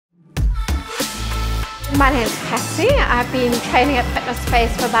My name's Patsy. I've been training at Fitness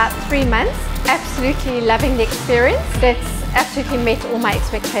Space for about 3 months. Absolutely loving the experience. It's absolutely met all my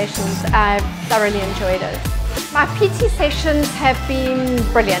expectations. I've thoroughly enjoyed it. My PT sessions have been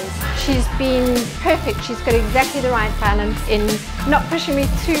brilliant. She's been perfect. She's got exactly the right balance in not pushing me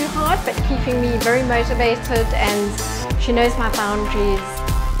too hard, but keeping me very motivated, and she knows my boundaries.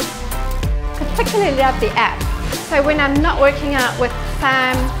 Particularly love the app. So when I'm not working out with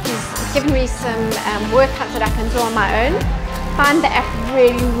Sam, he's given me some workouts that I can do on my own. Find the app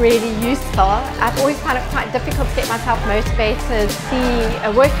really useful. I've always found it quite difficult to get myself motivated.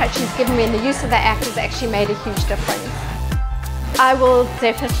 The workout she's given me and the use of the app has actually made a huge difference. I will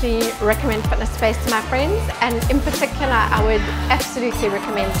definitely recommend Fitness Space to my friends, and in particular I would absolutely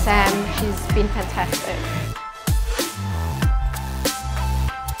recommend Sam. She's been fantastic.